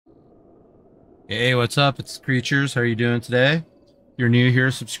Hey, what's up? It's Creatures. How are you doing today? If you're new here,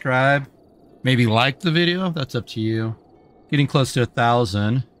 subscribe. Maybe like the video. That's up to you. Getting close to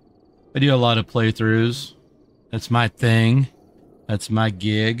 1,000. I do a lot of playthroughs. That's my thing. That's my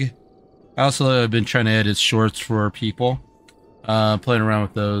gig. I also have been trying to edit shorts for people. Playing around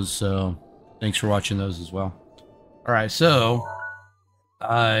with those, so thanks for watching those as well. Alright, so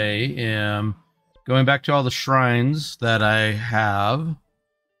I am going back to all the shrines that I have.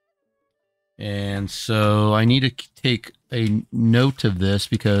 And so I need to take a note of this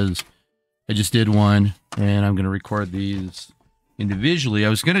because I just did one and I'm going to record these individually. I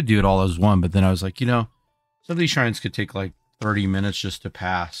was going to do it all as one, but then I was like, you know, some of these shrines could take like 30 minutes just to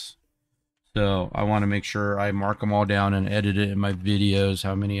pass. So I want to make sure I mark them all down and edit it in my videos,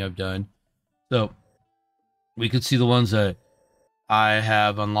 how many I've done. So we could see the ones that I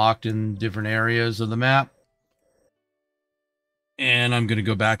have unlocked in different areas of the map. And I'm going to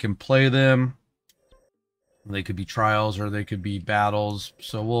go back and play them. They could be trials or they could be battles.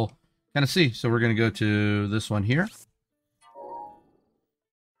 So we'll kind of see. So we're going to go to this one here.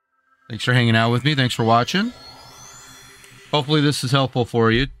 Thanks for hanging out with me. Thanks for watching. Hopefully this is helpful for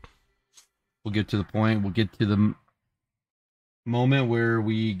you. We'll get to the point. We'll get to the moment where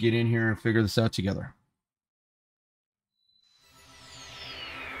we get in here and figure this out together.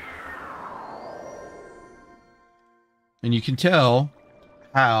 And you can tell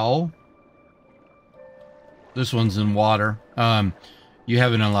how this one's in water. You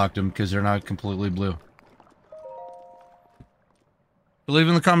haven't unlocked them because they're not completely blue. But leave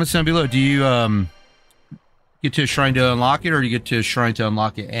in the comments down below. Do you get to a shrine to unlock it, or do you get to a shrine to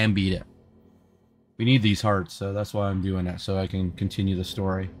unlock it and beat it? We need these hearts, so that's why I'm doing it, so I can continue the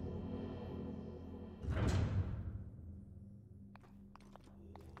story.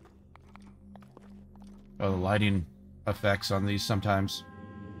 Oh, the lighting effects on these sometimes.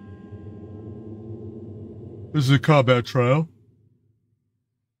 This is a combat trial.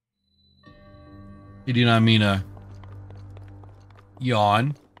 You do not mean a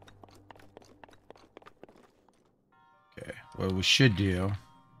yawn. Okay, what we should do...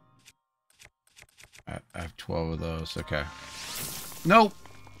 I have 12 of those, okay. Nope!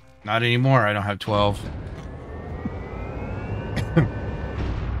 Not anymore, I don't have 12.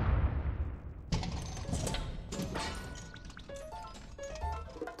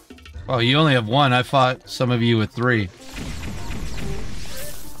 Oh, you only have one. I fought some of you with 3.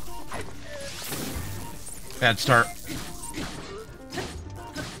 Bad start.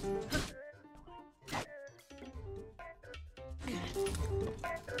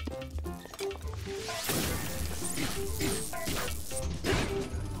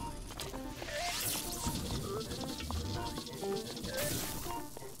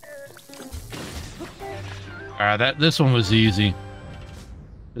 Alright, this one was easy.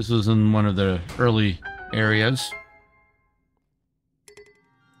 This was in one of the early areas.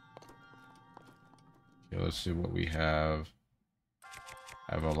 Okay, let's see what we have.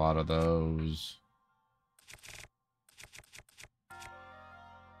 I have a lot of those.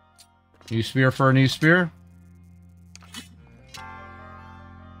 New spear for a new spear?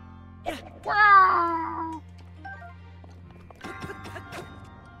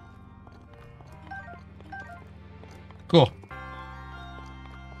 Cool.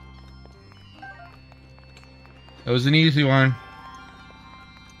 That was an easy one.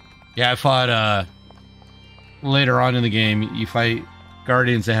 Yeah, I fought, later on in the game, you fight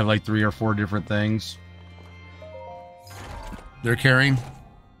guardians that have like 3 or 4 different things they're carrying.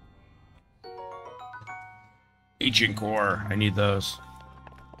 Agent core. I need those.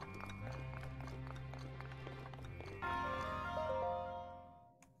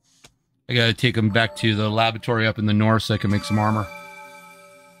 I gotta take them back to the laboratory up in the north so I can make some armor.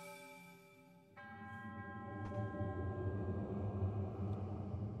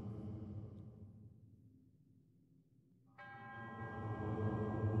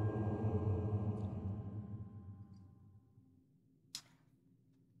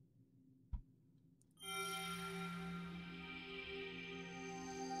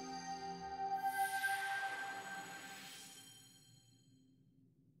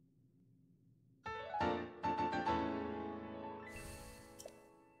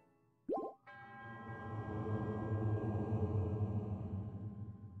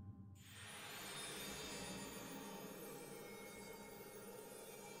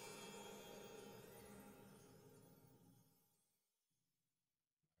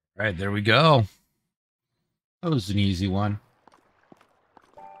 All right, there we go. That was an easy one.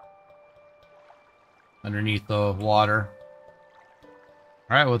 Underneath the water.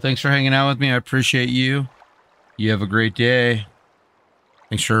 All right, well, thanks for hanging out with me. I appreciate you. You have a great day.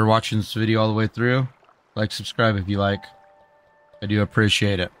 Thanks for watching this video all the way through. Like, subscribe if you like. I do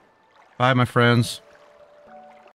appreciate it. Bye, my friends.